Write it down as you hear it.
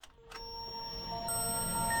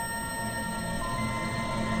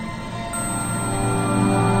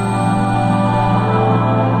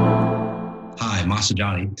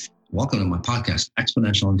Masajati. Welcome to my podcast,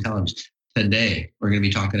 Exponential Intelligence. Today, we're going to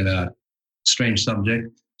be talking about strange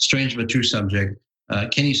but true subject.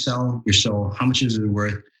 Can you sell your soul? How much is it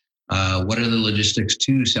worth? What are the logistics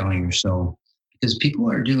to selling your soul? Because people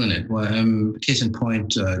are doing it. Well, case in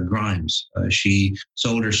point, Grimes. She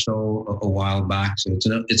sold her soul a while back. So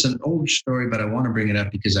it's an old story, but I want to bring it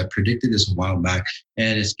up because I predicted this a while back,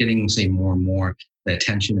 and it's getting, more and more the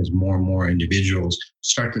attention as more and more individuals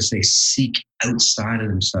start to seek outside of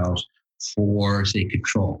themselves for,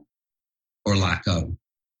 control or lack of.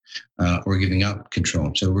 Or giving up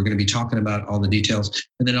control. So we're going to be talking about all the details.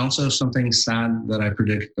 And then also something sad that I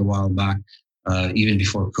predicted a while back, even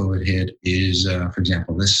before COVID hit, is, for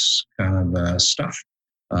example, this kind of stuff.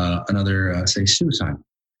 Another, suicide.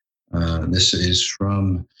 This is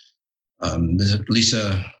from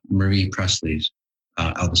Lisa Marie Presley's,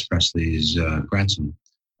 Elvis Presley's grandson.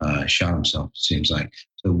 Shot himself, seems like.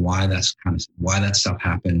 So why that stuff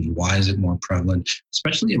happened? Why is it more prevalent,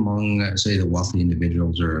 especially among, say, the wealthy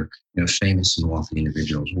individuals or famous and wealthy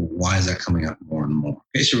individuals? Why is that coming up more and more?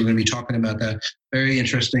 Okay, so we're going to be talking about that. Very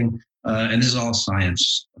interesting, and this is all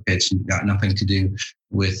science. Okay, it's got nothing to do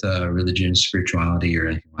with religion, spirituality, or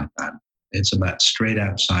anything like that. It's about straight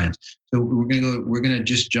out science. So we're going to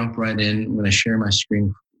just jump right in. I'm going to share my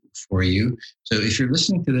screen for you. So if you're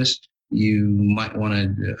listening to this, you might want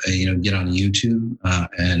to, get on YouTube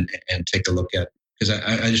and take a look at, because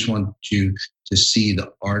I just want you to see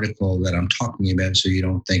the article that I'm talking about, so you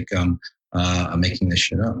don't think I'm making this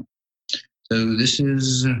shit up. So this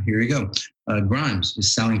is, here we go. Grimes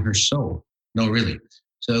is selling her soul. No, really.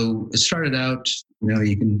 So it started out,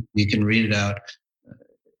 you can read it out.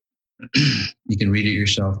 You can read it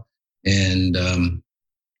yourself. And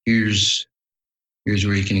here's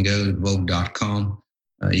where you can go, Vogue.com.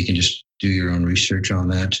 You can just do your own research on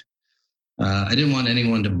that. I didn't want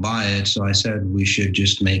anyone to buy it, so I said we should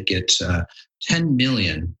just make it 10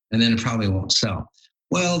 million, and then it probably won't sell.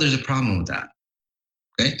 Well, there's a problem with that,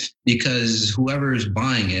 okay? Because whoever is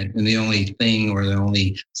buying it, and the only thing or the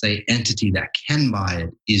only, entity that can buy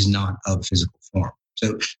it is not of physical form.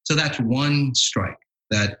 So that's one strike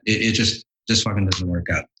that it just fucking doesn't work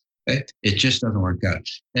out, okay? It just doesn't work out.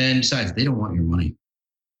 And besides, they don't want your money.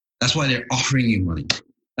 That's why they're offering you money.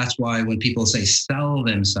 That's why when people say sell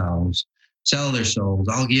their souls,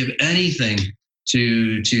 I'll give anything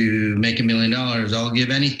to make $1 million. I'll give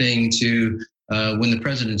anything to win the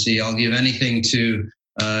presidency. I'll give anything to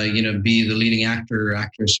be the leading actor or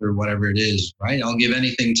actress or whatever it is, right? I'll give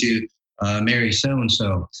anything to marry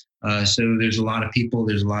so-and-so. So there's a lot of people,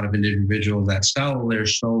 there's a lot of individuals that sell their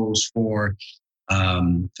souls for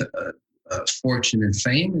fortune and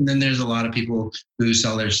fame, and then there's a lot of people who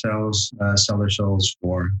sell their souls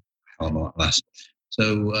for a hell of a lot less.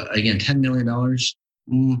 So again, $10 million.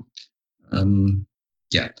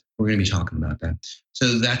 Yeah, we're going to be talking about that.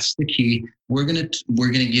 So that's the key. We're gonna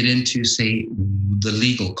get into, the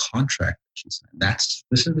legal contract. This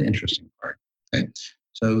is the interesting part. Okay,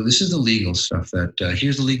 so this is the legal stuff.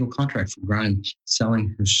 Here's the legal contract for Grimes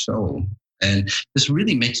selling her soul. And this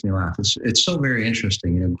really makes me laugh. It's so very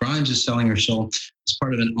interesting. Grimes is selling her soul as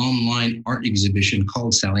part of an online art exhibition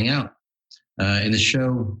called Selling Out. In the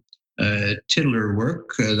show, titular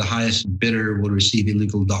work, the highest bidder will receive a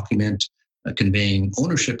legal document conveying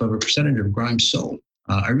ownership of a percentage of Grimes' soul.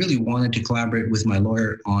 I really wanted to collaborate with my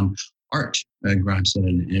lawyer on art, Grimes said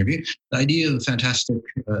in an interview. The idea of fantastical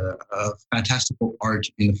art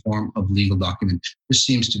in the form of legal document, this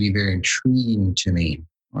seems to be very intriguing to me.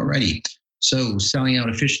 Alrighty. So Selling Out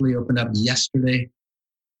officially opened up yesterday.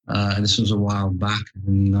 And this was a while back.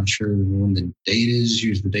 I'm not sure when the date is.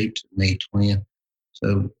 Here's the date, May 20th.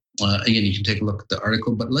 So again, you can take a look at the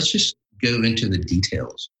article, but let's just go into the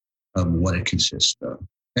details of what it consists of.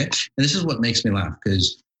 Okay? And this is what makes me laugh,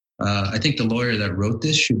 because I think the lawyer that wrote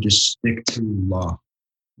this should just stick to law,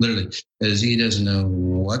 literally, because he doesn't know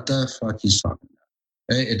what the fuck he's talking about.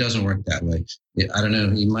 It doesn't work that way. I don't know.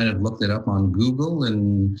 He might have looked it up on Google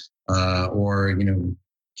and, or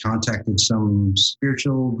contacted some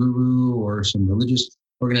spiritual guru or some religious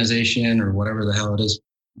organization or whatever the hell it is.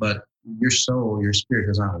 But your soul, your spirit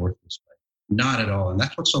does not work this way. Not at all. And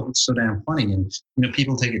that's what's so damn funny. And,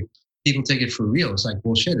 people take it for real. It's like,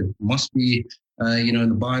 well, shit, it must be, in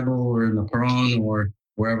the Bible or in the Quran or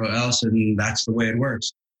wherever else. And that's the way it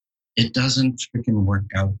works. It doesn't freaking work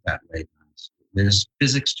out that way. There's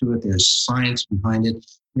physics to it. There's science behind it.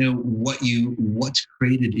 What's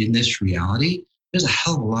created in this reality. There's a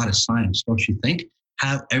hell of a lot of science, don't you think?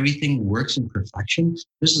 How everything works in perfection.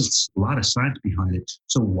 There's a lot of science behind it.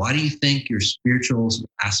 So why do you think your spiritual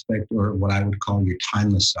aspect, or what I would call your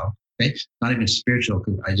timeless self, Okay, not even spiritual,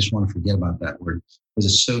 because I just want to forget about that word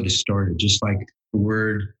because it's so distorted. Just like the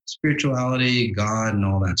word spirituality, God, and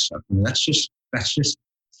all that stuff. I mean, that's just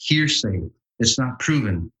hearsay. It's not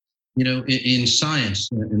proven. In science,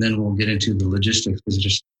 and then we'll get into the logistics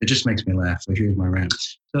because it just makes me laugh. So here's my rant.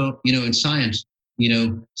 So in science,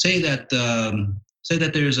 say that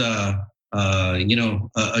there's a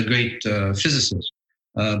great physicist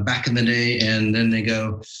back in the day, and then they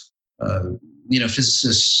go,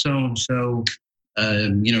 physicist so and so,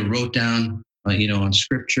 wrote down, on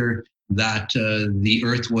scripture that the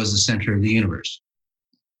Earth was the center of the universe.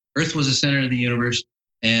 Earth was the center of the universe,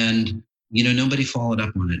 and nobody followed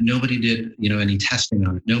up on it. Nobody did any testing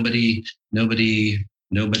on it. Nobody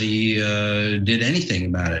did anything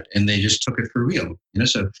about it, and they just took it for real.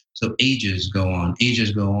 So ages go on,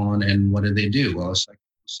 and what did they do? Well, it's like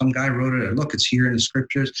some guy wrote it. Look, it's here in the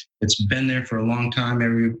scriptures. It's been there for a long time.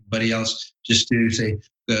 Everybody else just to say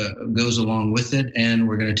goes along with it, and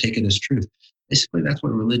we're going to take it as truth. Basically, that's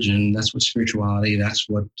what religion, that's what spirituality, that's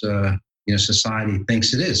what society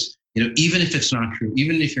thinks it is. Even if it's not true,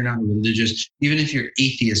 even if you're not religious, even if you're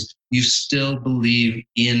atheist, you still believe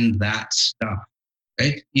in that stuff.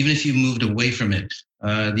 Right? Even if you moved away from it,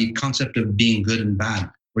 the concept of being good and bad,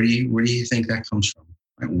 where do you think that comes from?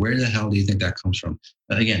 Right? Where the hell do you think that comes from?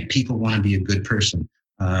 Again, people want to be a good person.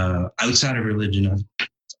 Outside of religion, it's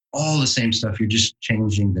all the same stuff. You're just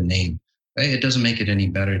changing the name. Right? It doesn't make it any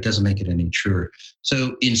better. It doesn't make it any truer.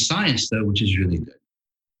 So in science, though, which is really good,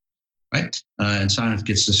 right? And science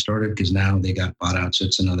gets distorted because now they got bought out. So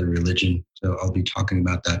it's another religion. So I'll be talking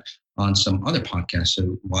about that on some other podcasts.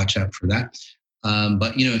 So watch out for that.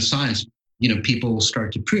 But in science, people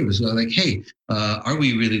start to prove as well, like, hey, are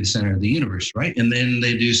we really the center of the universe, right? And then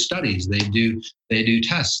they do studies, they do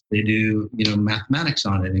tests, they do mathematics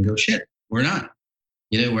on it, and go, shit, we're not.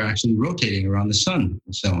 We're actually rotating around the sun,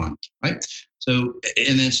 and so on, right? So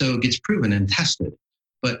it gets proven and tested.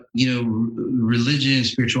 But religion and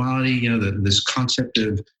spirituality, this concept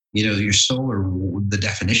of your soul, or the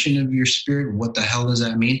definition of your spirit, what the hell does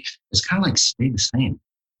that mean? It's kind of like stayed the same.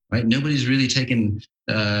 Right? Nobody's really taken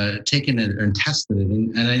it and tested it.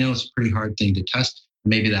 And I know it's a pretty hard thing to test.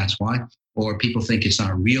 Maybe that's why. Or people think it's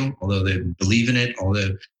not real, although they believe in it.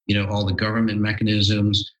 Although, all the government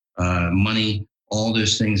mechanisms, money, all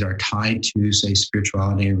those things are tied to, say,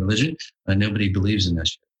 spirituality and religion. Nobody believes in that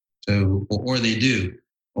shit. So, or they do,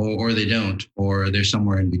 or they don't, or they're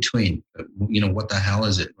somewhere in between. What the hell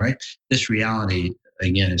is it, right? This reality,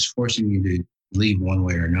 again, is forcing you to believe one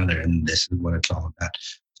way or another. And this is what it's all about.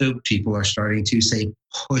 So people are starting to, say,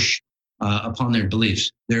 push upon their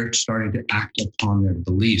beliefs. They're starting to act upon their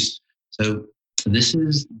beliefs. So this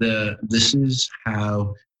is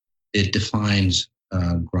how it defines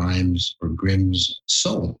Grimm's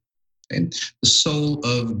soul. Okay? The soul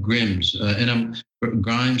of Grimm's,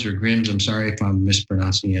 Grimes or Grimm's. I'm sorry if I'm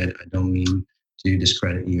mispronouncing it. I don't mean to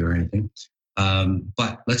discredit you or anything.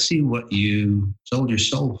 But let's see what you sold your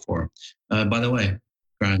soul for. By the way,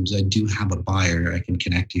 Grimes, I do have a buyer. I can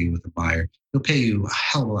connect you with a buyer. He'll pay you a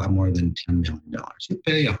hell of a lot more than $10 million. He'll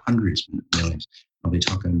pay you hundreds of millions. I'll be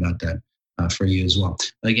talking about that for you as well.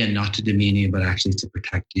 Again, not to demean you, but actually to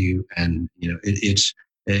protect you. And it's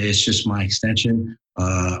just my extension.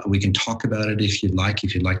 We can talk about it if you'd like.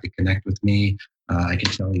 If you'd like to connect with me, I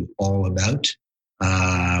can tell you all about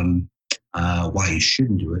why you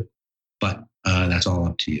shouldn't do it. But that's all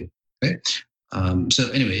up to you. Okay.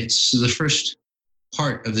 So anyway, it's the first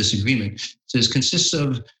part of this agreement. It says consists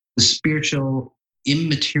of the spiritual,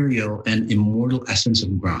 immaterial, and immortal essence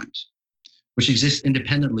of Grimes, which exists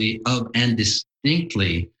independently of and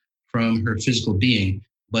distinctly from her physical being,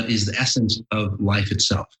 but is the essence of life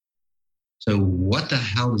itself. So what the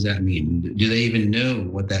hell does that mean? Do they even know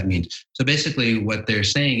what that means? So basically what they're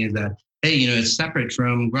saying is that, hey, it's separate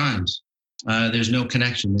from Grimes. There's no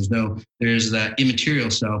connection. There's that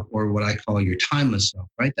immaterial self, or what I call your timeless self,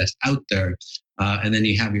 right? That's out there. And then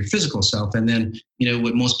you have your physical self. And then,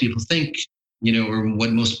 what most people think, or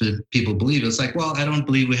what most people believe, it's like, well, I don't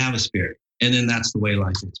believe we have a spirit. And then that's the way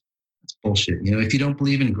life is. That's bullshit. If you don't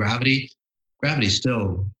believe in gravity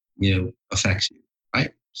still, affects you,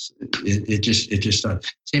 right? It just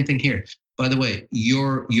does. Same thing here. By the way,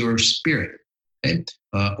 your spirit, okay,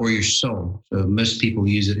 or your soul. So most people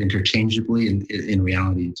use it interchangeably. In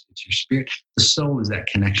reality, it's your spirit. The soul is that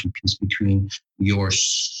connection piece between your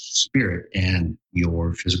spirit and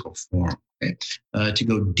your physical form. Okay, to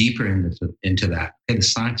go deeper into that, okay, the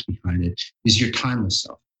science behind it is your timeless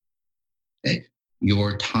self. Okay,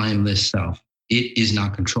 your timeless self. It is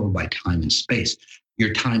not controlled by time and space.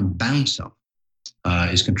 Your time-bound self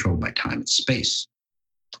is controlled by time and space.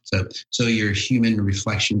 So your human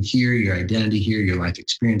reflection here, your identity here, your life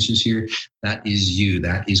experiences here, that is you.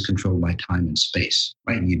 That is controlled by time and space,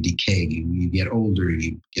 right? You decay, you get older,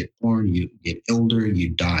 you get born, you get older, you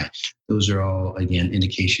die. Those are all, again,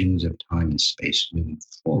 indications of time and space moving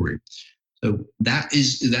forward. So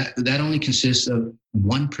that only consists of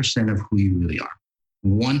 1% of who you really are.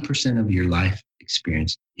 1% of your life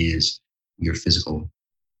experience is your physical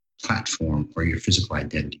platform or your physical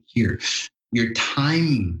identity here. Your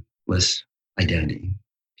timeless identity,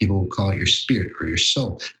 people will call it your spirit or your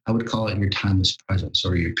soul. I would call it your timeless presence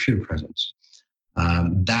or your pure presence.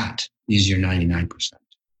 That is your 99%.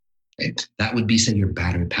 Okay? That would be, say, your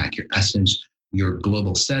battery pack, your essence, your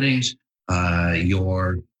global settings,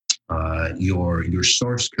 your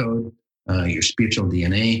source code, your spiritual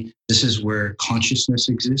DNA. This is where consciousness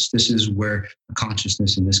exists. This is where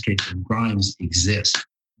consciousness, in this case, of Grimes, exists.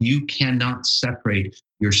 You cannot separate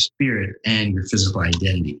your spirit and your physical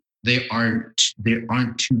identity. There aren't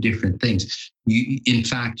two different things. In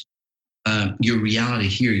fact, your reality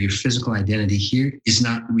here, your physical identity here, is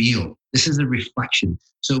not real. This is a reflection.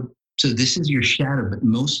 So this is your shadow, but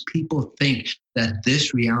most people think that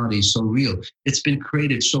this reality is so real. It's been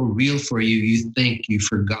created so real for you, you think you've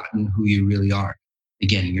forgotten who you really are.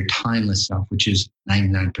 Again, your timeless self, which is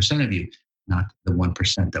 99% of you, not the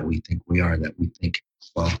 1% that we think we are, that we think,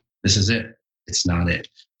 well, this is it. It's not it.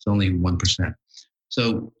 It's only 1%.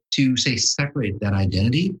 So to, say, separate that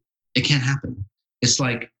identity, it can't happen. It's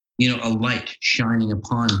like, a light shining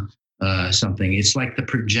upon something. It's like the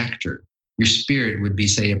projector. Your spirit would be,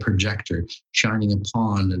 say, a projector shining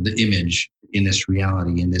upon the image in this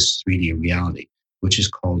reality, in this 3D reality, which is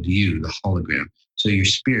called you, the hologram. So your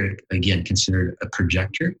spirit, again, considered a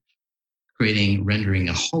projector, rendering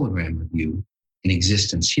a hologram of you in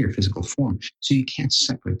existence here, physical form. So you can't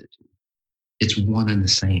separate the two. It's one and the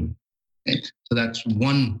same. Okay? So that's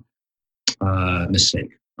one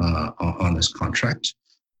mistake on this contract.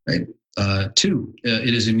 Right? Two,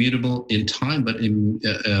 it is immutable in time, but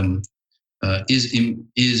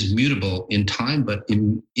is mutable in time, but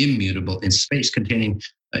immutable in space, containing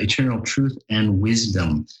eternal truth and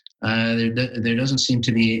wisdom. There doesn't seem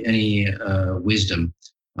to be any wisdom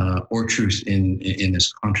or truth in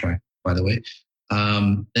this contract, by the way,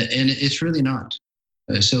 and it's really not.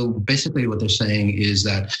 So basically, what they're saying is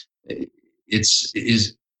that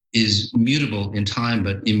is mutable in time,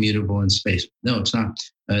 but immutable in space. No, it's not.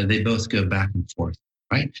 They both go back and forth.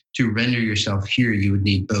 Right? To render yourself here, you would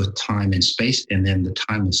need both time and space, and then the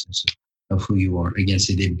timelessness of who you are. Again,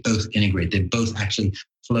 so they both integrate. They both actually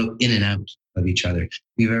flow in and out of each other. If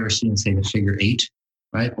you've ever seen, say, the figure 8,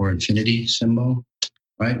 right, or infinity symbol,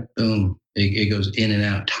 right? Boom, it goes in and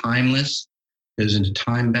out. Timeless goes into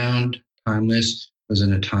time-bound. Timeless goes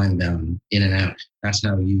into time-bound, in and out. That's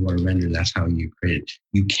how you are rendered. That's how you created.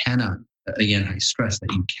 You cannot. Again, I stress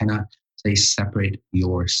that you cannot, say, separate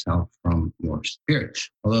yourself from your spirit.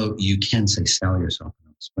 Although you can, say, sell yourself.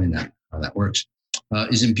 I'll explain that, how that works.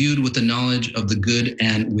 Is imbued with the knowledge of the good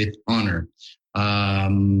and with honor.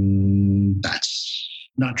 That's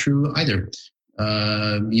not true either.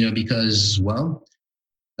 Because, well,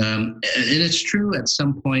 and it's true at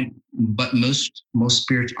some point, but most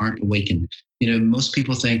spirits aren't awakened. Most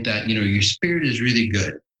people think that, your spirit is really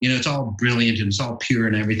good. It's all brilliant and it's all pure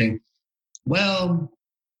and everything. Well,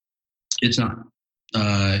 it's not.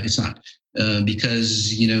 It's not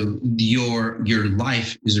because your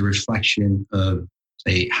life is a reflection of,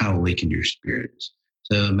 say, how awakened your spirit is.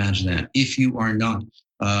 So imagine that if you are not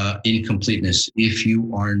in completeness, if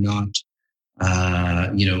you are not,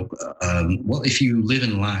 if you live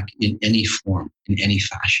in lack in any form, in any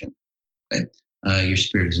fashion, okay, your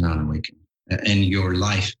spirit is not awakened, and your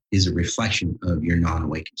life is a reflection of your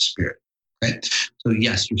non-awakened spirit. Okay, so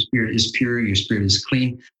yes, your spirit is pure, your spirit is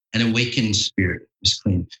clean. An awakened spirit is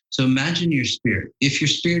clean. So imagine your spirit. If your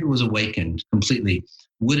spirit was awakened completely,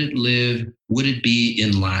 would it be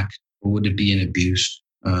in lack, or would it be in abuse?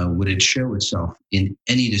 Would it show itself in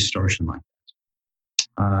any distortion like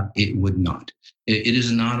that? It would not. It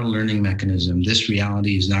is not a learning mechanism. This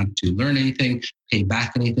reality is not to learn anything, pay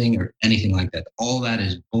back anything, or anything like that. All that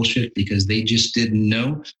is bullshit, because they just didn't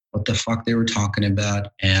know what the fuck they were talking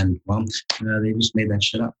about. And, well, they just made that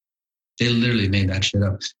shit up. They literally made that shit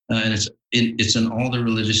up. And it's in all the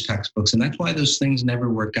religious textbooks. And that's why those things never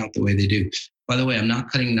work out the way they do. By the way, I'm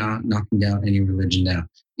not knocking down any religion now.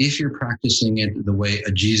 If you're practicing it the way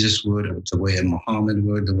a Jesus would, or the way a Muhammad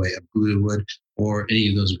would, the way a Buddha would, or any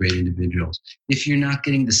of those great individuals, if you're not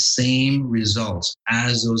getting the same results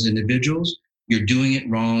as those individuals, you're doing it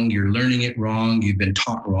wrong, you're learning it wrong, you've been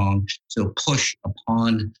taught wrong. So push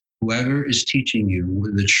upon whoever is teaching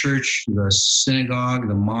you, the church, the synagogue,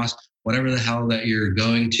 the mosque, whatever the hell that you're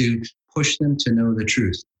going to, push them to know the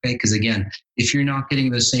truth. Okay, because again, if you're not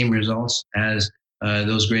getting the same results as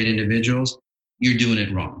those great individuals, you're doing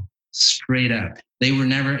it wrong. Straight up. They were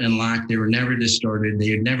never in lack. They were never distorted. They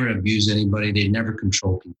had never abused anybody. They'd never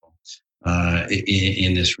control people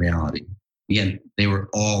in this reality. Again, they were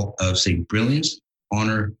all of, say, brilliance,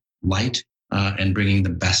 honor, light, and bringing the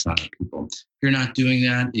best out of people. If you're not doing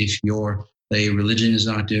that, if your religion is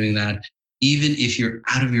not doing that, even if you're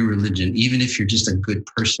out of your religion, even if you're just a good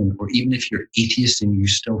person, or even if you're atheist and you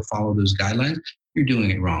still follow those guidelines, you're doing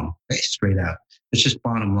it wrong. Okay? Straight out. It's just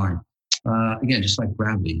bottom line. Again, just like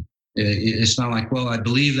gravity. It's not like, well, I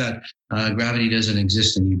believe that gravity doesn't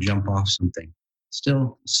exist and you jump off something.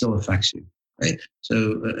 Still affects you, right?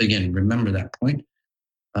 So again, remember that point.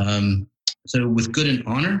 So with good and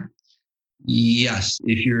honor, yes,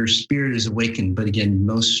 if your spirit is awakened, but again,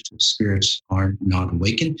 most spirits are not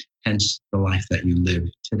awakened. Hence, the life that you live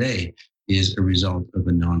today is a result of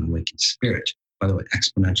a non-awakened spirit. By the way,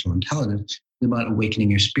 exponential intelligence is about awakening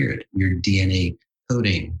your spirit, your DNA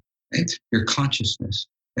coding, right? Your consciousness.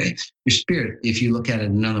 Okay? Your spirit, if you look at it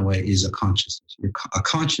another way, is a consciousness. A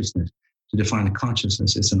consciousness, to define a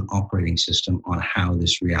consciousness, is an operating system on how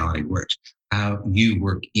this reality works, how you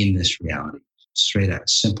work in this reality. Straight out,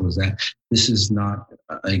 simple as that. This is not,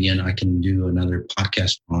 again, I can do another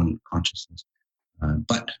podcast on consciousness.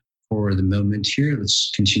 But for the moment here,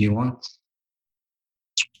 let's continue on.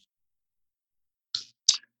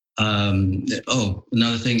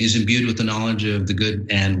 Another thing is imbued with the knowledge of the good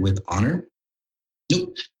and with honor.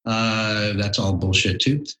 Nope. That's all bullshit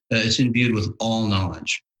too. It's imbued with all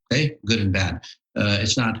knowledge. Okay, good and bad.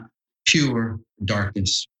 It's not pure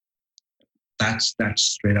darkness. That's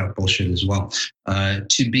straight out bullshit as well.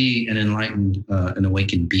 To be an enlightened, an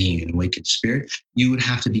awakened being, an awakened spirit, you would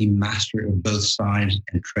have to be master of both sides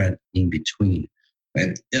and tread in between.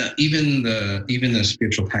 Right? Even the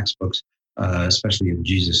spiritual textbooks, especially of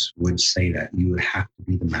Jesus, would say that you would have to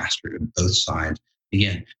be the master of both sides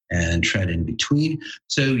again and tread in between.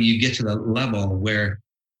 So you get to the level where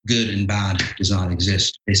good and bad does not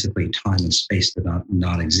exist. Basically, time and space do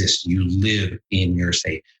not exist. You live in your,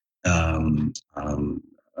 say,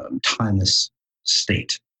 timeless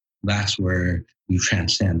state. That's where you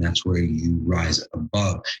transcend. That's where you rise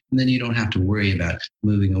above. And then you don't have to worry about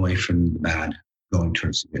moving away from the bad, going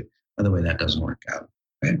towards the good. By the way, that doesn't work out.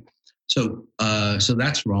 Okay? So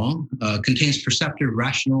that's wrong. Contains perceptive,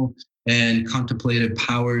 rational, and contemplative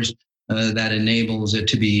powers that enables it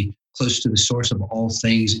to be close to the source of all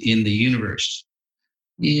things in the universe.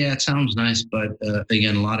 Yeah, it sounds nice, but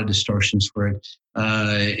again, a lot of distortions for it.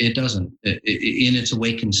 It doesn't. In its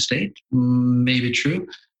awakened state, maybe true.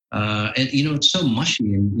 And, it's so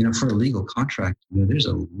mushy. And, for a legal contract, there's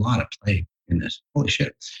a lot of play in this. Holy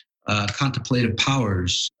shit. Contemplative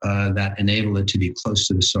powers that enable it to be close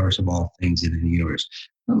to the source of all things in the universe.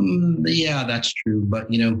 Yeah, that's true. But,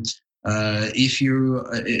 if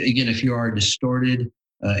you are distorted,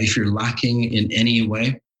 if you're lacking in any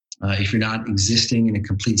way, if you're not existing in a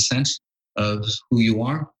complete sense of who you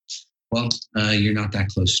are, well, you're not that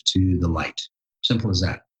close to the light. Simple as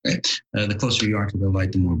that. Right? The closer you are to the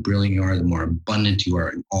light, the more brilliant you are, the more abundant you are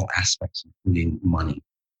in all aspects, including money.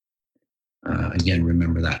 Again,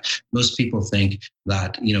 remember that. Most people think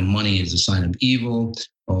that, money is a sign of evil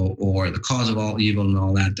or the cause of all evil and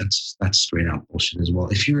all that. That's straight out bullshit as well.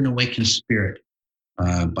 If you're an awakened spirit,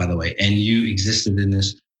 by the way, and you existed in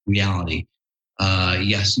this reality,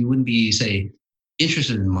 yes, you wouldn't be, say,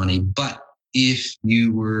 interested in money, but if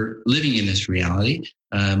you were living in this reality,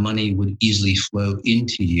 money would easily flow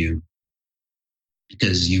into you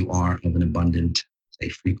because you are of an abundant, say,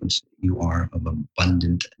 frequency. You are of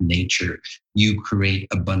abundant nature. You create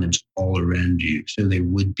abundance all around you. So there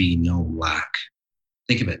would be no lack.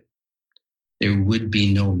 Think of it. There would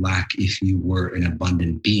be no lack if you were an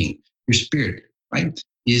abundant being. Your spirit, right,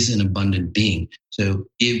 is an abundant being. So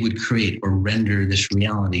it would create or render this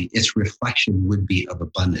reality. Its reflection would be of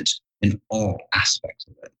abundance in all aspects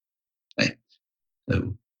of it. Right?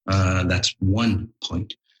 So that's one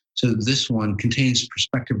point. So this one contains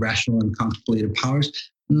perspective, rational, and contemplative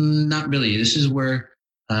powers. Not really. This is where,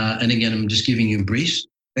 and again, I'm just giving you briefs,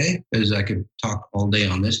 okay? Because I could talk all day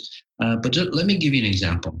on this. But let me give you an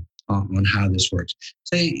example on how this works.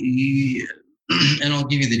 Say, and I'll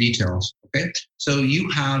give you the details. Okay, so you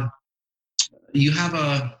have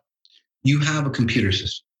a computer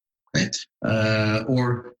system, right?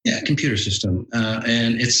 Computer system,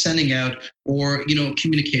 and it's sending out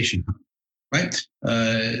communication, right?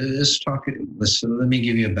 Let me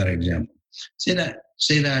give you a better example. Say that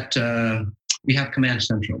We have Command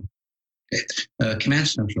Central. Okay. Command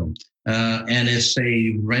Central, and it's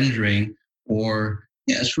a rendering, or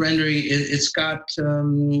it's rendering. It's got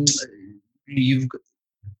you've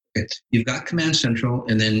got Command Central,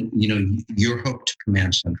 and then you're hooked to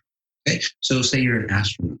Command Central. Okay, so say you're an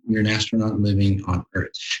astronaut. You're an astronaut living on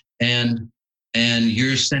Earth, and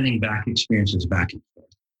you're sending back experiences back and forth.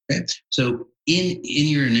 Okay, so in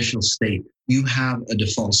your initial state, you have a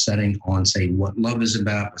default setting on, say, what love is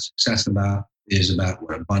about, what success is about,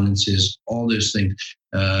 what abundance is, all those things.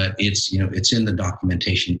 It's in the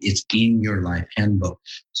documentation. It's in your life handbook.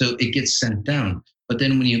 So it gets sent down. But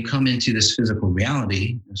then when you come into this physical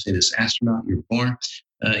reality, say this astronaut, you're born,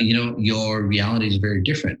 your reality is very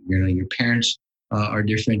different. Your parents are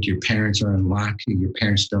different. Your parents are in lack. Your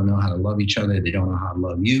parents don't know how to love each other. They don't know how to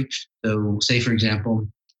love you. So say, for example,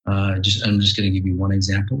 I'm just going to give you one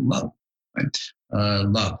example, love, right?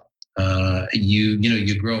 Love.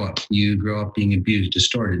 You grow up being abused,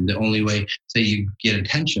 distorted. The only way, say, you get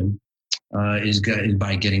attention is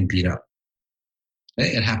by getting beat up.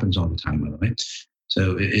 It happens all the time, by the way.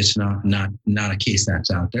 So it's not a case that's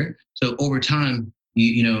out there. So over time,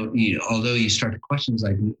 although you start to question,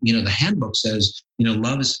 like, the handbook says,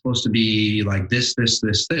 love is supposed to be like this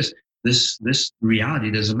reality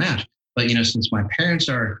doesn't match. But, since my parents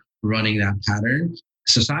are running that pattern,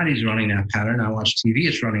 society's running that pattern, I watch TV,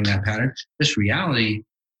 it's running that pattern, this reality,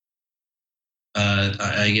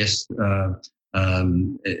 I guess,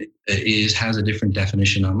 has a different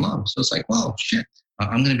definition on love. So it's like, well, shit,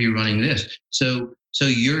 I'm going to be running this. So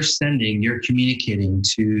you're communicating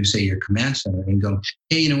to, say, your command center and go,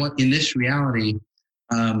 hey, you know what, in this reality,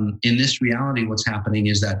 what's happening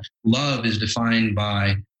is that love is defined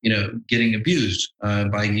by, getting abused,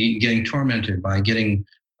 by getting tormented, by getting,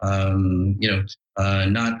 not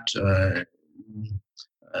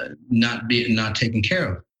taken care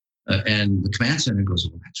of. And the command center goes,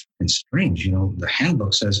 well, that's fucking strange. The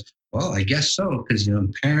handbook says, well, I guess so, because,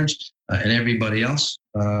 the parents and everybody else,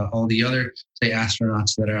 all the other, say,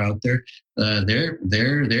 astronauts that are out there, they're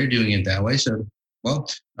doing it that way. So, well,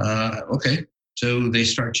 okay. So they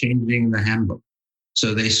start changing the handbook.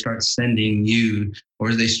 So they start sending you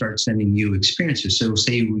experiences. So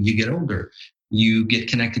say you get older, you get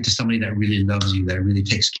connected to somebody that really loves you, that really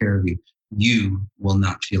takes care of you. You will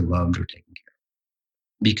not feel loved or taken care of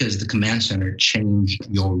because the command center changed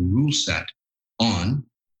your rule set on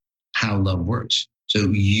how love works.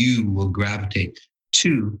 So you will gravitate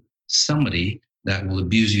to somebody that will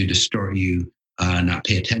abuse you, distort you, not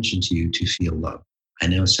pay attention to you to feel love. I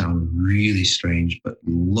know it sounds really strange, but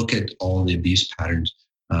look at all the abuse patterns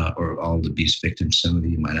or all the abuse victims. Some of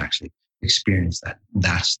you might actually experience that.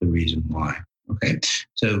 That's the reason why. Okay.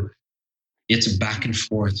 So it's a back and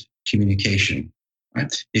forth communication,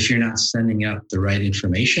 right? If you're not sending out the right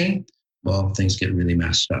information, well, things get really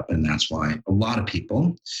messed up. And that's why a lot of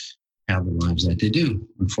people have the lives that they do,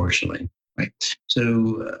 unfortunately. Right.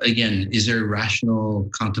 So again, is there rational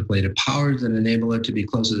contemplative powers that enable it to be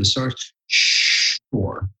close to the source?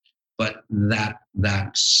 Sure. But that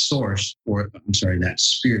source, that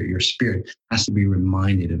spirit, your spirit, has to be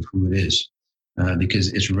reminded of who it is,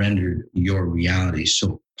 because it's rendered your reality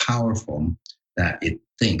so powerful that it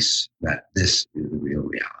thinks that this is the real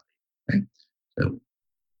reality. Right? So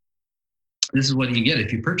this is what you get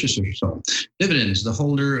if you purchase your soul. Dividends, the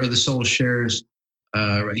holder of the soul shares,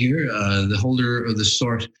 right here, the holder of the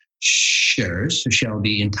source shares shall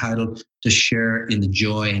be entitled to share in the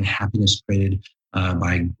joy and happiness created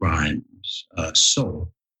by Grimes'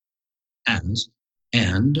 soul.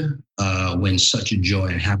 When such a joy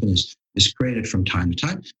and happiness is created from time to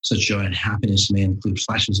time, such joy and happiness may include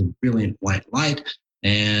flashes of brilliant white light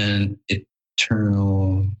and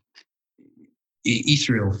eternal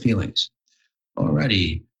ethereal feelings.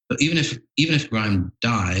 Alrighty, but even if Grimes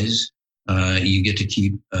dies, you get to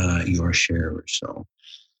keep your share or so.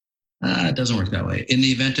 It doesn't work that way. In the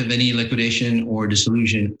event of any liquidation or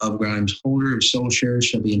dissolution of Grimes, holder of soul shares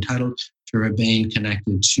shall be entitled to remain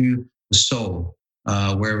connected to the soul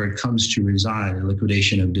wherever it comes to reside. A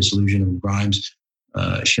liquidation of dissolution of Grimes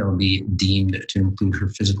shall be deemed to include her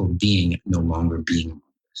physical being no longer being among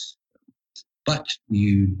us. But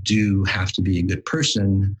you do have to be a good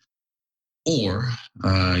person, or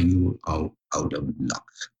you are out of luck.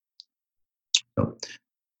 So,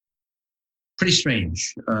 pretty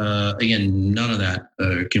strange. Again, none of that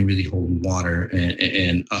can really hold water.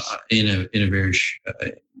 And in a very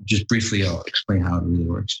just briefly, I'll explain how it really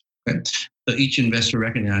works. Okay. So each investor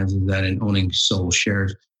recognizes that in owning soul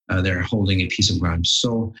shares, they're holding a piece of Grimes'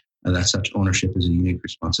 soul. That such ownership is a unique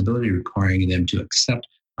responsibility, requiring them to accept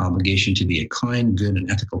obligation to be a kind, good, and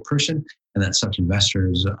ethical person and that such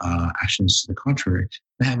investors' actions to the contrary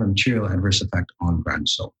may have a material adverse effect on brand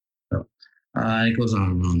soul. So it goes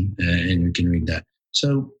on and on, and you can read that.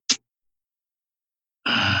 So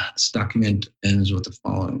this document ends with the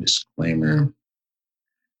following disclaimer.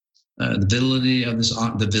 The validity of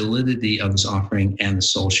this offering and the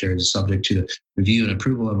soul shares is subject to the review and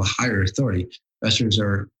approval of a higher authority. Investors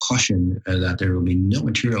are cautioned that there will be no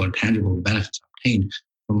material or tangible benefits obtained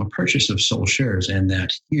from a purchase of soul shares, and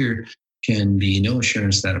that here can be no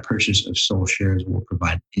assurance that a purchase of soul shares will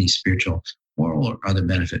provide any spiritual, moral, or other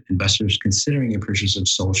benefit. Investors considering a purchase of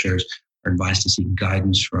soul shares are advised to seek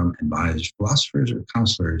guidance from advisors, philosophers, or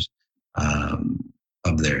counselors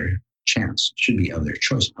of their chance. Should be of their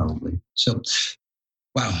choice, probably. So,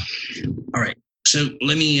 wow. All right. So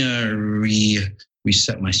let me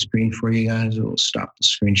reset my screen for you guys. We'll stop the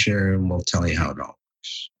screen share and we'll tell you how it all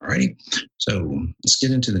works. All righty. So let's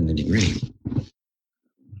get into the nitty gritty.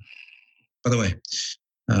 By the way,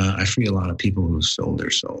 I free a lot of people who sold their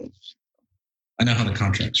souls. I know how the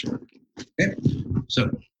contracts work. Okay. So,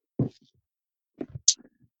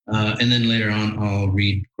 and then later on, I'll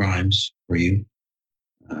read Grimes for you.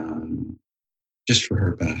 Just for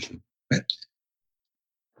her benefit. Right?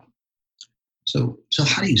 So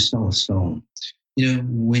how do you sell a soul?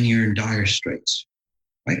 When you're in dire straits,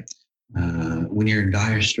 right? When you're in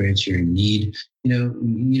dire straits, you're in need.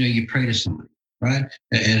 You pray to somebody, right?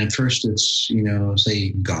 And at first, it's say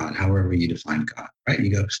God, however you define God, right? You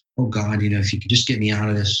go, oh God, if you could just get me out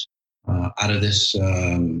of this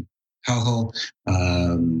hellhole,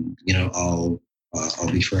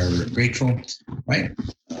 I'll be forever grateful, right?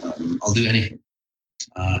 I'll do anything.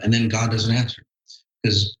 And then God doesn't answer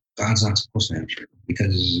because God's not supposed to answer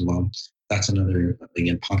because, well, that's another,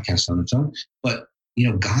 again, podcast on its own. But,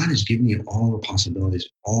 God has given you all the possibilities,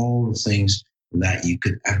 all the things that you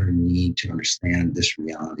could ever need to understand this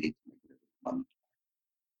reality.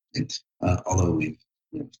 Although we've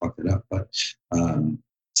fucked it up, but, and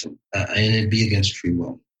it'd be against free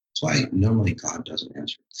will. That's why normally God doesn't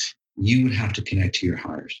answer. You would have to connect to your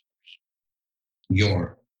higher source,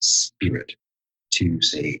 your spirit, to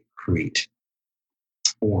say create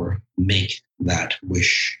or make that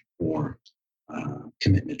wish or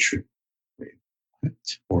commitment true for you,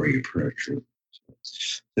 or your prayer true.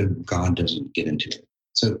 So God doesn't get into it.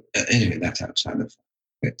 So anyway, that's outside of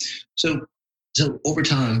that. Okay? So over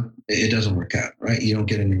time, it doesn't work out, right? You don't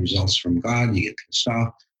get any results from God. You get pissed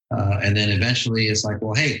off, and then eventually it's like,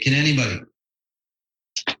 well, hey, can anybody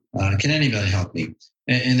help me?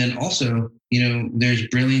 And then also, there's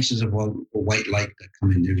brilliances of white light that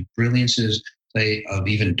come in. There's brilliances, say, of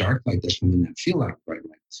even dark light that come in that feel like bright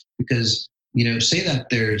light. Because, say that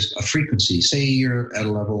there's a frequency. Say you're at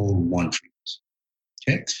a level 1 frequency,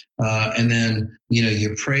 okay? And then,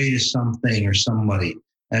 you pray to something or somebody,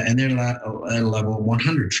 and they're at a level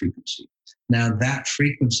 100 frequency. Now, that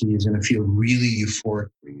frequency is going to feel really euphoric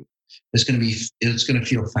for you. It's going to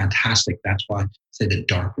feel fantastic. That's why, say, the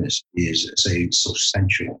darkness is, say, so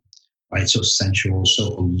sensual, right? So sensual,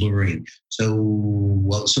 so alluring,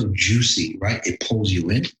 so juicy, right? It pulls you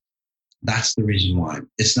in. That's the reason why.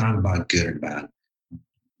 It's not about good or bad.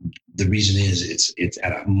 The reason is it's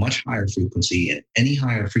at a much higher frequency, and any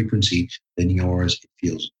higher frequency than yours, it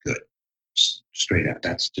feels good. Straight up.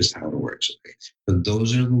 That's just how it works. Okay. So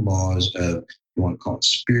those are the laws of, you want to call it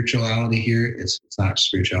spirituality here. It's not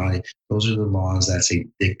spirituality. Those are the laws that say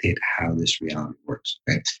dictate how this reality works.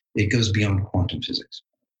 Okay. It goes beyond quantum physics.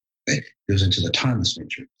 Okay. It goes into the timeless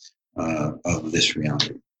nature of this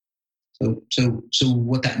reality. So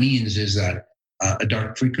what that means is that a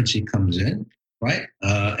dark frequency comes in, right?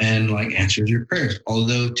 And answers your prayers.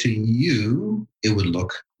 Although to you, it would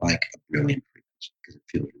look like a brilliant frequency because it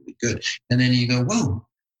feels really good. And then you go, whoa,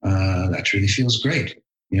 that really feels great.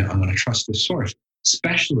 I'm going to trust this source,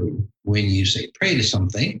 especially when you say pray to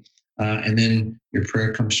something and then your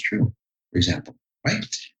prayer comes true, for example, right?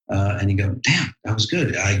 And you go, damn, that was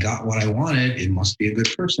good. I got what I wanted. It must be a good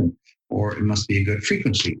person, or it must be a good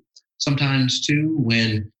frequency. Sometimes too,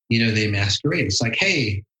 when, they masquerade, it's like,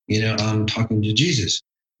 hey, I'm talking to Jesus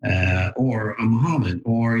or a Muhammad,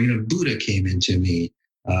 or, Buddha came into me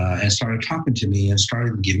and started talking to me and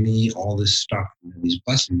started giving me all this stuff, these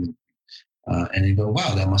blessings. And you go,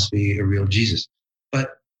 wow, that must be a real Jesus.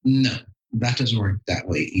 But no, that doesn't work that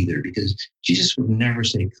way either, because Jesus would never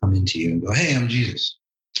say, come into you and go, hey, I'm Jesus.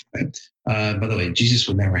 Right? By the way, Jesus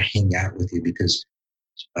would never hang out with you, because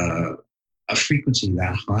a frequency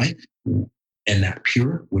that high and that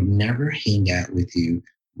pure would never hang out with you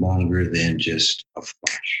longer than just a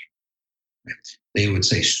flash. Right? They would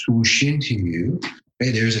say swoosh into you.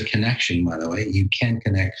 Okay, there's a connection, by the way. You can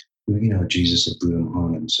connect to, Jesus, Buddha,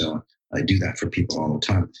 Muhammad, and so on. I do that for people all the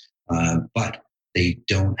time. But they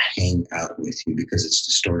don't hang out with you because it's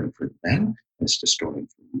distorting for them and it's distorting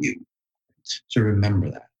for you. So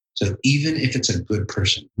remember that. So even if it's a good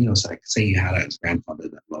person, it's like, say you had a grandfather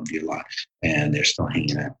that loved you a lot and they're still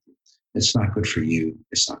hanging out. It's not good for you.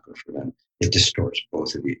 It's not good for them. It distorts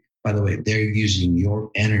both of you. By the way, they're using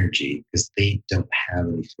your energy because they don't have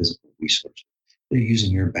any physical resources. They're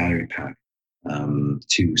using your battery pack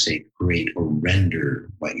to, say, create or render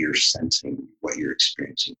what you're sensing, what you're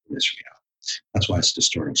experiencing in this reality. That's why it's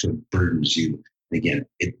distorting. So it burdens you. And again,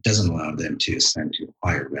 it doesn't allow them to ascend to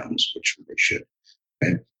higher realms, which they should.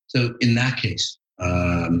 Okay? So in that case,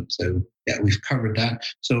 we've covered that.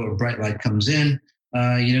 So a bright light comes in,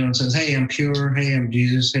 and says, hey, I'm pure. Hey, I'm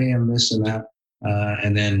Jesus. Hey, I'm this and that.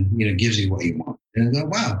 And then, gives you what you want. And you go,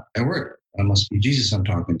 wow, that worked. That must be Jesus I'm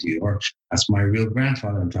talking to you. Or that's my real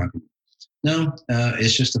grandfather I'm talking to. No,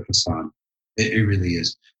 it's just a facade. It really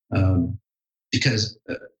is. Because,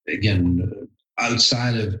 again,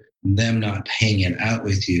 outside of them not hanging out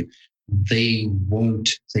with you, they won't,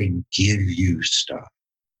 say, give you stuff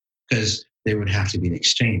because there would have to be an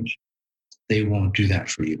exchange. They won't do that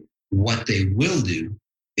for you. What they will do,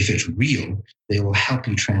 if it's real, they will help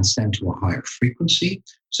you transcend to a higher frequency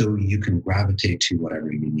so you can gravitate to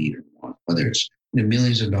whatever you need or want, whether it's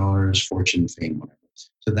millions of dollars, fortune, fame, whatever.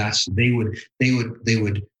 So that's they would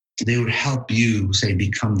help you, say,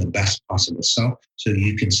 become the best possible self so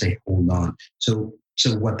you can, say, hold on. So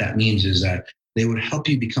what that means is that they would help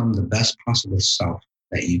you become the best possible self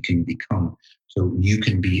that you can become so you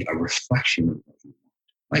can be a reflection of what you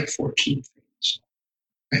want, like fortune and fame.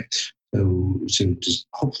 Right? So just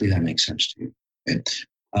hopefully that makes sense to you. Right?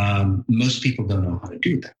 Most people don't know how to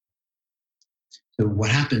do that. So what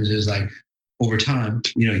happens is, like, over time,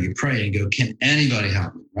 you pray and go, can anybody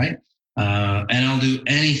help me? Right? And I'll do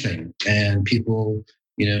anything. And people,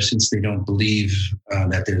 since they don't believe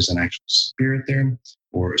that there's an actual spirit there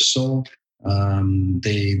or a soul,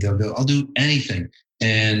 they'll go, I'll do anything.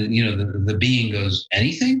 And, the being goes,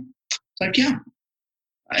 anything? It's like, yeah,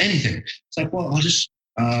 anything. It's like, well, I'll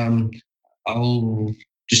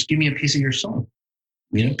just give me a piece of your soul.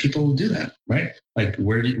 People will do that, right? Like,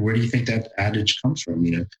 where do you think that adage comes from?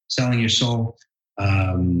 Selling your soul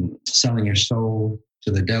to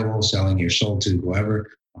the devil, selling your soul to whoever,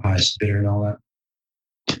 the highest bidder, and all that.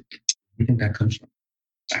 Where do you think that comes from?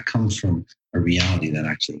 That comes from a reality that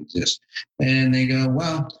actually exists. And they go,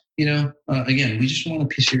 well, again, we just want a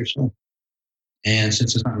piece of your soul. And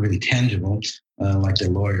since it's not really tangible, like the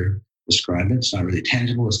lawyer described it, it's not really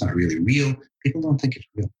tangible, it's not really real, people don't think it's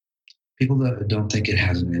real. People that don't think it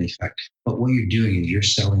has any effect. But what you're doing is you're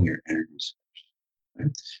selling your energies.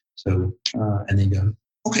 Right? So, and they go,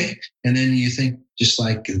 okay. And then you think, just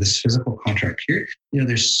like this physical contract here,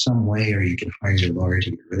 there's some way, or you can hire your lawyer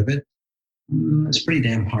to get rid of it. It's pretty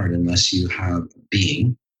damn hard unless you have a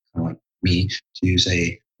being, kind of like me, to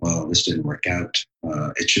say, well, this didn't work out.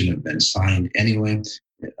 It shouldn't have been signed anyway,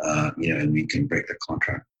 and we can break the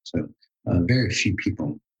contract. So very few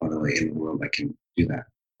people, by the way, in the world that can do that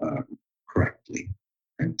correctly.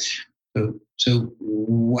 Right? So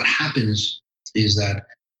what happens is that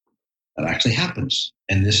actually happens,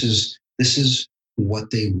 and this is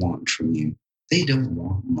what they want from you. They don't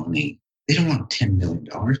want money. They don't want $10 million.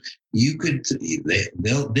 You could,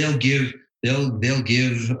 they'll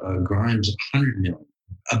give Grimes 100 million,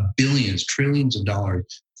 billions, trillions of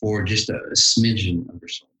dollars for just a smidgen of your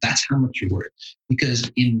soul. That's how much you're worth. Because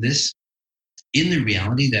in the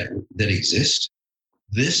reality that exists,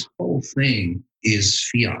 this whole thing is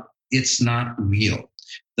fiat. It's not real.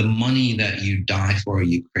 The money that you die for,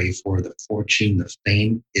 you crave for, the fortune, the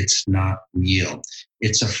fame, it's not real.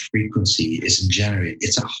 It's a frequency. It's generated.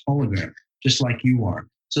 It's a hologram, just like you are.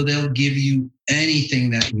 So they'll give you anything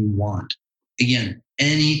that you want. Again,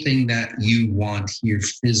 anything that you want here,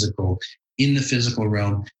 physical, in the physical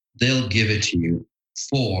realm, they'll give it to you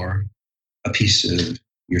for a piece of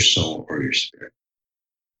your soul or your spirit.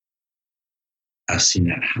 I've seen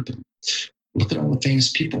that happen. Look at all the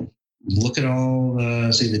famous people. Look at all,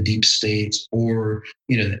 say, the deep states, or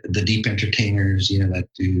the deep entertainers, that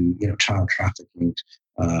do child trafficking,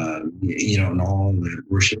 and all the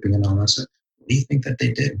worshiping and all that stuff. What do you think that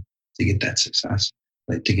they did to get that success,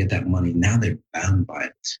 like to get that money? Now they're bound by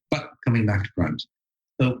it. But coming back to Grimes,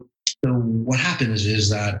 so what happens is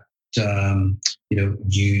that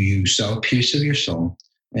you sell a piece of your soul,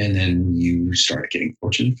 and then you start getting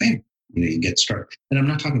fortune and fame. You get started, and I'm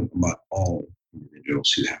not talking about all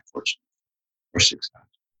individuals who have fortune or success.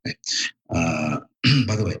 Right?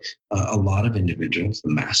 By the way, a lot of individuals, the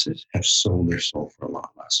masses, have sold their soul for a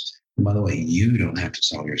lot less. And by the way, you don't have to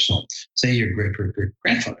sell your soul. Say your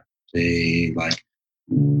great-great-great-grandfather say like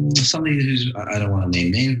somebody who's, I don't want to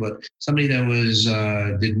name names, but somebody that was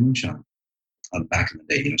did moonshine back in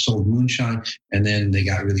the day, sold moonshine, and then they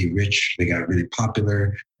got really rich, they got really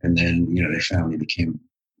popular, and then their family became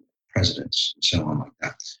presidents and so on like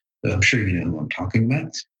that. So I'm sure you know who I'm talking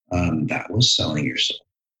about. That was selling your soul,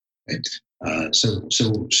 right? So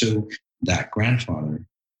that grandfather,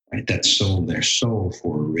 right, that sold their soul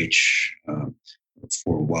for rich,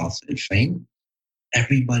 for wealth and fame.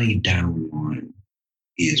 Everybody down the line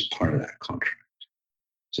is part of that contract.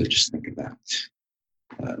 So just think of that.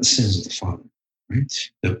 The sins of the father, right?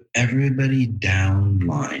 So everybody down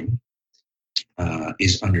line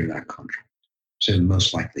is under that contract. So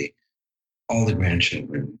most likely, all the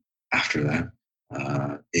grandchildren after that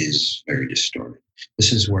is very distorted.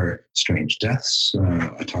 This is where strange deaths,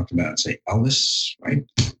 I talked about, say, Elvis, right?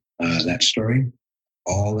 That story,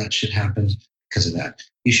 all that shit happens because of that.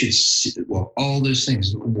 You should see, well, all those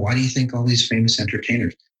things. Why do you think all these famous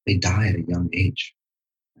entertainers, they die at a young age?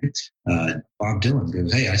 Right? Bob Dylan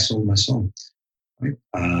goes, hey, I sold my soul. Right?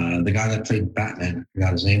 The guy that played Batman, I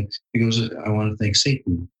forgot his name, he goes, I want to thank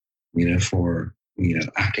Satan, for,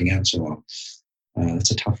 acting out so well.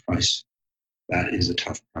 That's a tough price. That is a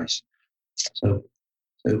tough price. So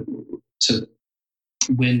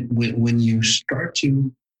when you start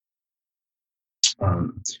to,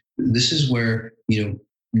 this is where, no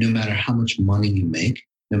matter how much money you make,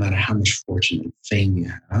 no matter how much fortune and fame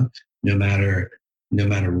you have, no matter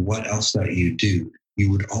what else that you do,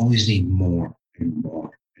 you would always need more and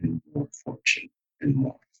more and more fortune and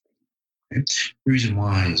more. Okay? The reason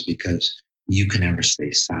why is because you can never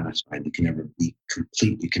stay satisfied. You can never be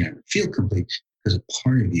complete. You can never feel complete because a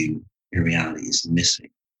part of you in reality is missing.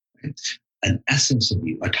 Right? An essence of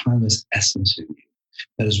you, a timeless essence of you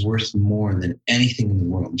that is worth more than anything in the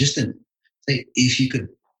world. Just say, if you could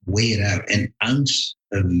weigh it out, an ounce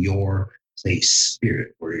of your, say,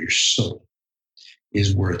 spirit or your soul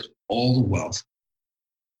is worth all the wealth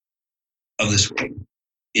of this world.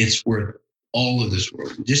 It's worth all of this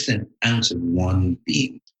world, just an ounce of one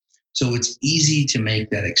being. So it's easy to make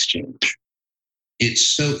that exchange.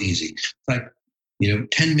 It's so easy. It's like,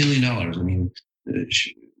 $10 million. I mean,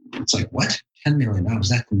 it's like, what? $10 million?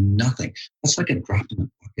 That's nothing. That's like a drop in the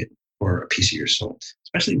bucket for a piece of your soul,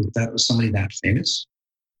 especially with that with somebody that famous.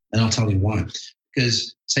 And I'll tell you why.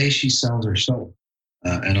 Because say she sells her soul,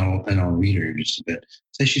 and I'll read her just a bit.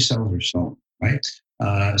 Say she sells her soul, right?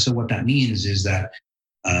 So what that means is that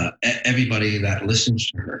everybody that listens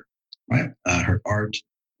to her, right, her art,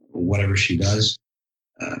 whatever she does,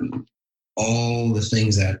 all the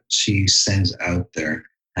things that she sends out there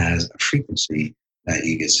has a frequency that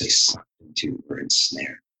you get, say, sucked into or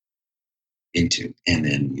ensnared into, and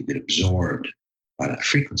then you get absorbed by that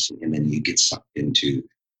frequency, and then you get sucked into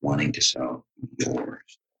wanting to sell yours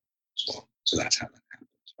as well. So that's how that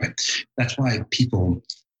happens, right? That's why people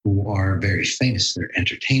who are very famous, they're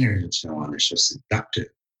entertainers and so on, they're so seductive.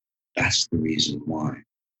 That's the reason why.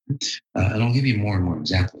 And I'll give you more and more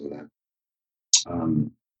examples of that.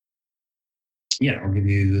 I'll give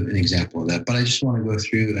you an example of that. But I just want to go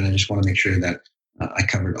through and I just want to make sure that I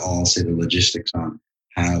covered all, say, the logistics on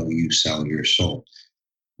how you sell your soul.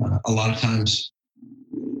 A lot of times,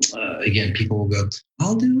 again, people will go,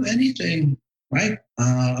 I'll do anything, right?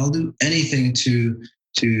 I'll do anything to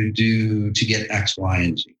get X, Y,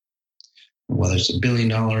 and Z. Whether it's $1 billion,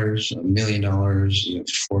 $1 million,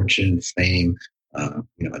 fortune, fame, a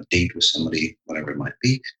date with somebody, whatever it might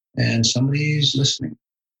be, and somebody's listening.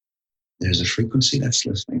 There's a frequency that's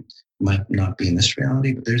listening. It might not be in this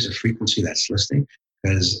reality, but there's a frequency that's listening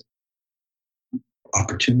because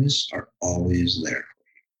opportunists are always there.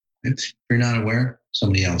 If you're not aware,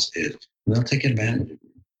 somebody else is. And they'll take advantage of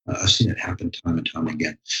you. I've seen it happen time and time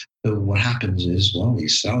again. So what happens is, well, you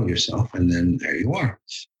sell yourself and then there you are.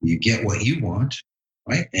 You get what you want,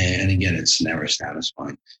 right? And again, it's never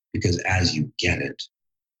satisfying because as you get it,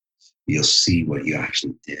 you'll see what you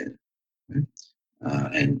actually did. Right?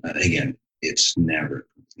 And again, it's never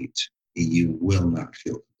complete. You will not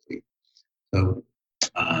feel complete. So,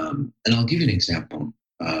 and I'll give you an example,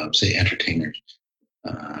 say entertainers,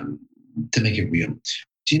 to make it real.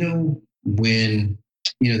 Do you know when,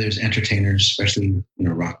 there's entertainers, especially,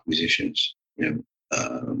 rock musicians, they're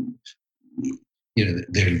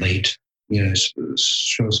late,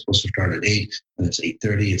 show's supposed to start at 8 and it's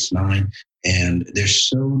 8:30, it's 9. And they're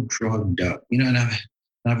so drugged up, and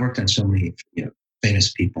I've worked on so many,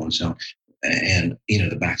 famous people and so on. And,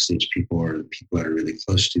 the backstage people or the people that are really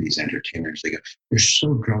close to these entertainers, they're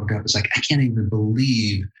so drugged up. It's like, I can't even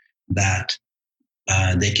believe that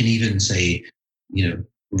they can even say,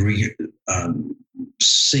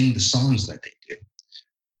 sing the songs that they do.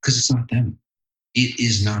 Because it's not them. It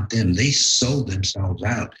is not them. They sold themselves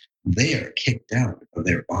out. They are kicked out of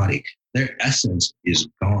their body. Their essence is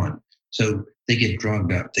gone. So they get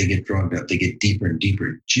drugged up. They get drugged up. They get deeper and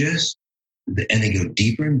deeper. And they go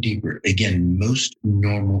deeper and deeper. Again, most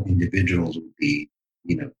normal individuals would be,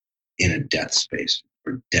 in a death space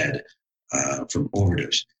or dead from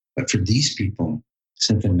overdose. But for these people,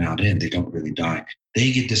 since they're not in, they don't really die.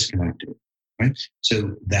 They get disconnected, right?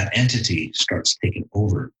 So that entity starts taking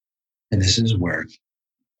over. And this is where,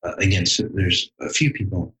 again, so there's a few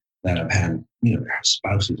people that have had, their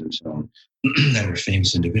spouses and so on that were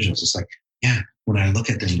famous individuals. It's like, yeah, when I look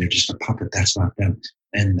at them, they're just a puppet. That's not them.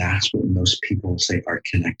 And that's what most people say are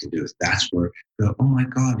connected to. That's where, oh my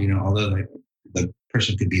God, although the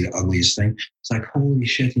person could be the ugliest thing, it's like, holy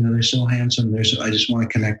shit, they're so handsome. I just want to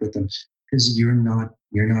connect with them, because you're not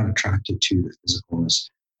attracted to the physicalness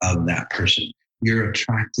of that person. You're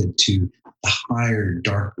attracted to the higher,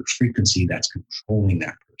 darker frequency that's controlling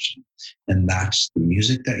that person. And that's the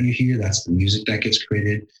music that you hear. That's the music that gets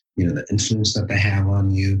created, the influence that they have on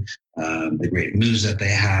you, the great moves that they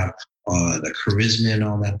have, the charisma and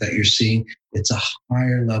all that you're seeing. It's a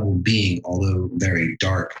higher level being, although very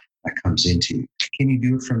dark, that comes into you. Can you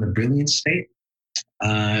do it from the brilliant state?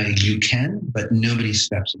 You can, but nobody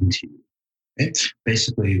steps into you. Okay?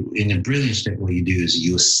 Basically, in a brilliant state, what you do is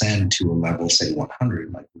you ascend to a level, say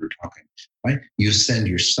 100, like we were talking, right? You ascend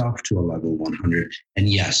yourself to a level 100. And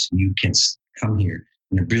yes, you can come here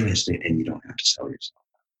in a brilliant state and you don't have to sell yourself.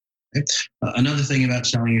 Okay? Another thing about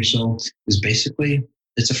selling your soul is basically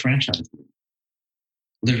it's a franchise.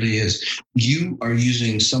 Literally is. You are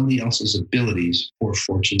using somebody else's abilities for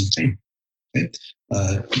fortune and fame. Okay?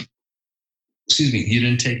 You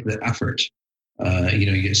didn't take the effort.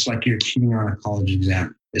 It's like you're cheating on a college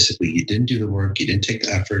exam. Basically, you didn't do the work. You didn't take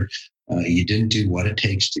the effort. You didn't do what it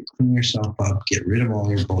takes to clean yourself up, get rid of all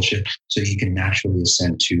your bullshit, so you can naturally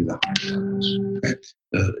ascend to the higher levels. Okay?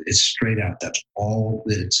 It's straight out. That's all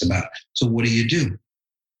that it's about. So what do?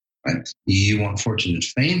 Right? You want fortune and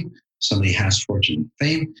fame. Somebody has fortune and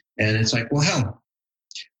fame, and it's like, well, hell,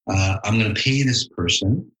 I'm going to pay this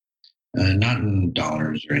person, not in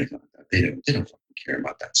dollars or anything like that. They don't fucking care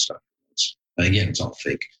about that stuff. Again, it's all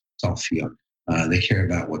fake. It's all fiat. They care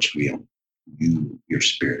about what's real, your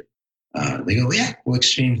spirit. They go, yeah, we'll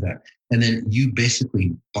exchange that. And then you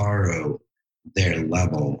basically borrow their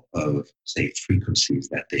level of, say, frequencies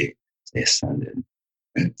that they ascended.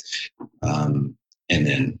 Right? And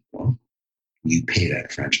then, well, you pay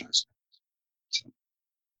that franchise. So,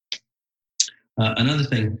 another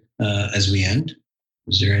thing, as we end,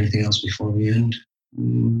 is there anything else before we end?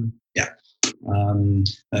 Yeah.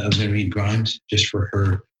 I was going to read Grimes just for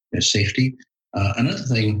her safety. Another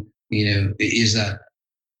thing, is that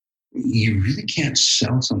you really can't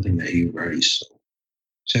sell something that you've already sold.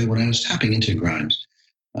 So when I was tapping into Grimes,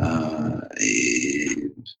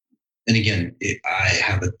 and again, I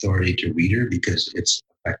have authority to read her because it's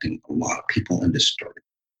affecting a lot of people in this story.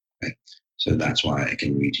 Okay? So that's why I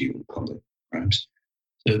can read you in public, Grimes.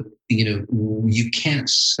 So, you can't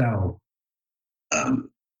sell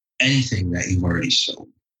anything that you've already sold.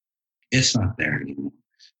 It's not there anymore.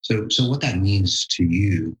 So what that means to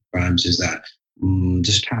you, Grimes, is that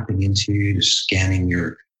just tapping into, just scanning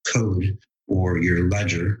your code or your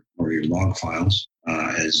ledger or your log files,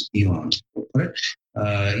 as Elon will put it.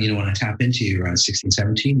 When I tap into you around 16,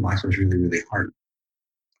 17, life was really, really hard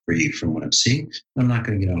for you from what I'm seeing. I'm not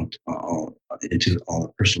going to get into all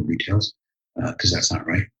the personal details because that's not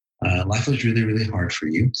right. Life was really, really hard for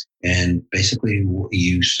you. And basically what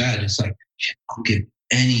you said, it's like, I'll give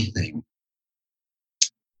anything.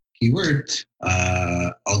 Keyword,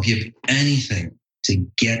 I'll give anything to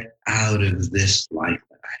get out of this life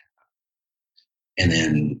that I have. And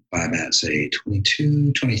then by about, say,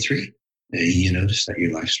 22, 23, you notice that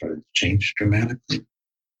your life started to change dramatically.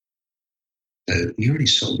 You already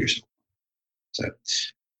sold yourself. So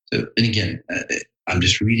and again, I'm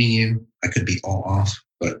just reading you. I could be all off,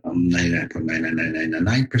 but I'm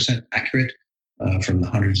 99.99999% accurate from the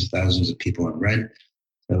hundreds of thousands of people I've read.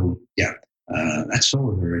 So yeah, that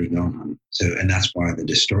soul is already gone on. So, and that's why the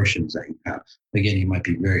distortions that you have. Again, you might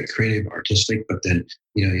be very creative, artistic, but then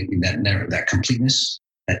that completeness,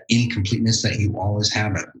 that incompleteness that you always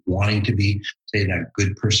have, that wanting to be, say, that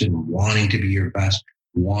good person, wanting to be your best,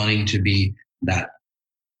 wanting to be that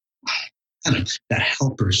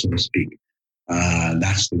helper, so to speak.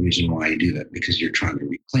 That's the reason why you do that, because you're trying to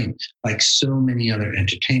reclaim. Like so many other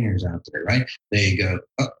entertainers out there, right? They go,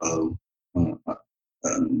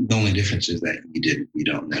 the only difference is that you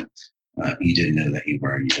don't know. You didn't know that you've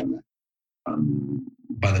already done that.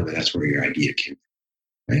 By the way, that's where your idea came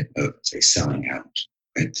from, right? Of, say, selling out.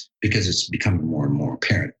 right? Because it's becoming more and more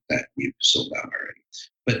apparent that you've sold out already.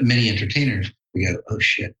 But many entertainers, they go, oh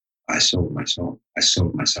shit, I sold my soul. I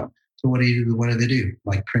sold myself. So what do they do?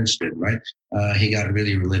 Like Prince did, right? He got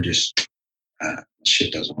really religious.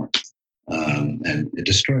 Shit doesn't work. And it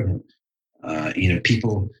destroyed him.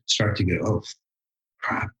 People start to go, oh,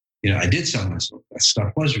 crap. I did sell myself. That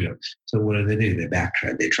stuff was real. So what do? They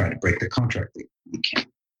backtrack. They try to break the contract. You can't.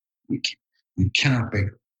 You can't. You cannot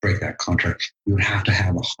break that contract. You would have to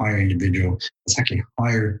have a higher individual that's actually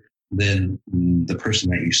higher than the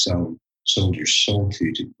person that you sold your soul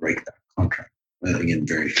to break that contract. Again,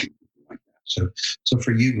 very few people like that. So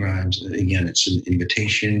for you, Grimes, again, it's an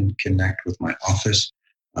invitation. Connect with my office.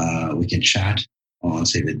 We can chat on,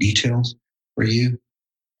 say, the details for you.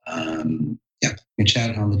 We can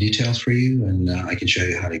chat on the details for you, and I can show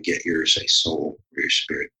you how to get your, say, soul or your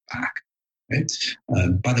spirit back. Okay?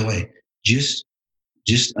 By the way, just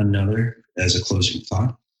another as a closing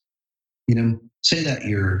thought. Say that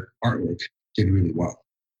your artwork did really well,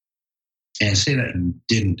 and say that you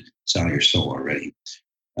didn't sell your soul already.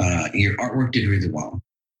 Your artwork did really well,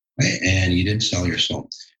 right? And you didn't sell your soul.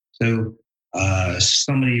 So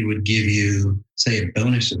somebody would give you, say, a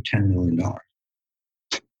bonus of $10 million.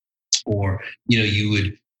 Or, you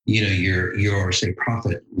would, your say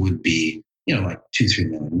profit would be, like 2-3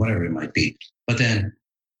 million, whatever it might be. But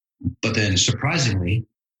then surprisingly,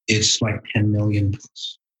 it's like 10 million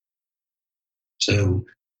plus. So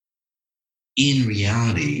in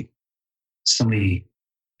reality, somebody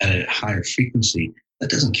at a higher frequency that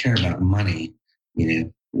doesn't care about money,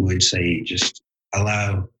 would say, just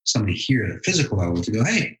allow somebody here at a physical level to go,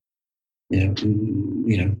 hey,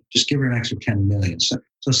 just give her an extra 10 million. So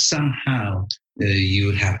somehow you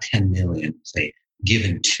would have 10 million, say,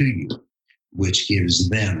 given to you, which gives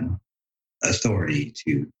them authority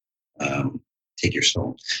to take your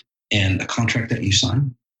soul. And the contract that you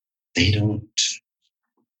sign, they don't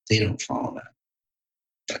follow that.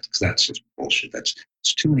 That's just bullshit. There's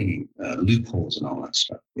too many loopholes and all that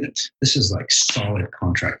stuff. This is like solid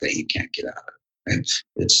contract that you can't get out of. And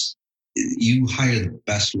you hire the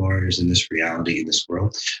best lawyers in this reality, in this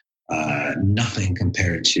world. Nothing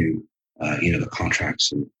compared to the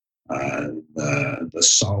contracts and the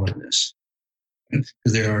solidness,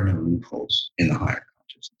 because there are no loopholes in the higher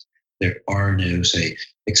consciousness. There are no, say,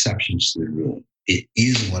 exceptions to the rule. It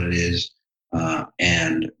is what it is,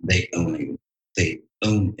 and they own it. They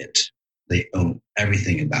own it. They own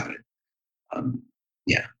everything about it.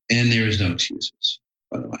 And there is no excuses,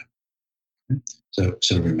 by the way. So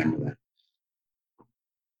remember that.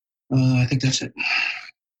 I think that's it.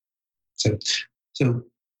 So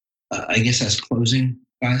I guess as closing,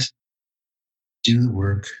 guys, do the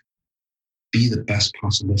work, be the best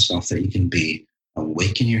possible self that you can be,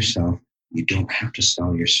 awaken yourself. You don't have to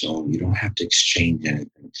sell your soul. You don't have to exchange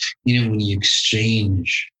anything. When you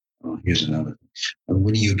exchange, here's another thing.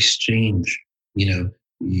 When you exchange,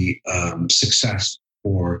 success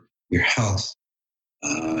for your health,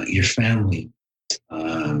 your family,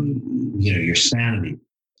 your sanity,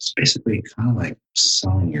 it's basically kind of like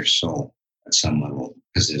selling your soul at some level,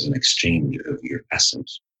 because there's an exchange of your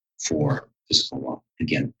essence for physical wealth.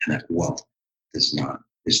 Again, and that wealth is not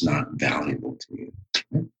valuable to you.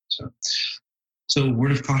 Okay? So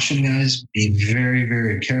word of caution, guys, be very,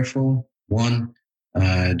 very careful. One,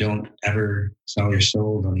 don't ever sell your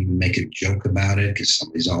soul. Don't even make a joke about it, because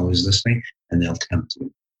somebody's always listening and they'll tempt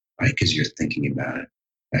you, right? Because you're thinking about it,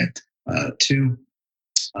 right? Two,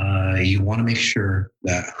 you want to make sure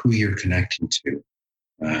that who you're connecting to,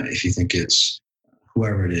 if you think it's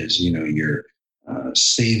whoever it is, your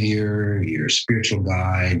savior, your spiritual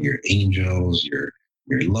guide, your angels, your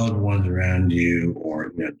loved ones around you,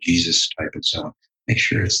 or Jesus type and so on. Make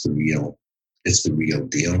sure it's the real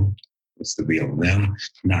deal. It's the real them,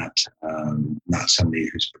 not somebody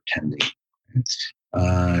who's pretending.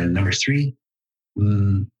 Number three,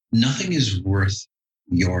 nothing is worth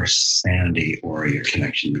your sanity or your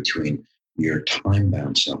connection between your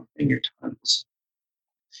time-bound self and your timeless self.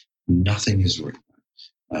 Nothing is worth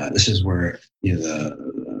that. This is where the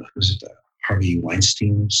Harvey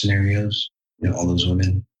Weinstein scenarios. All those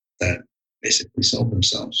women that basically sold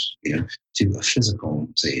themselves, to a physical,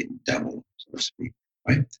 say, devil, so to speak,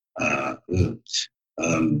 right?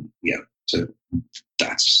 So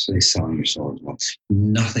that's selling your soul as well.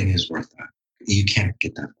 Nothing is worth that. You can't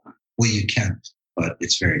get that back. Well, you can, but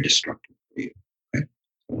it's very destructive for you. Right?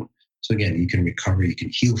 So again, you can recover, you can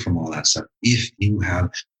heal from all that stuff if you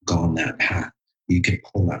have gone that path. You can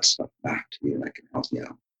pull that stuff back to you, and that can help you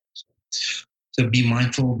out. So be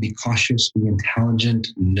mindful, be cautious, be intelligent,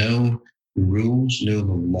 know the rules, know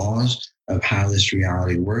the laws of how this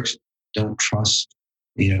reality works. Don't trust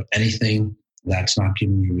anything that's not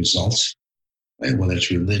giving you results, right? Whether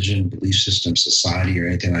it's religion, belief system, society, or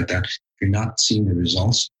anything like that. If you're not seeing the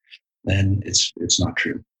results, then it's not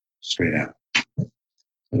true, straight out. So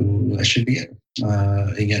that should be it.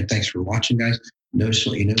 Again, thanks for watching, guys. Notice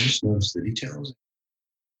what you notice the details.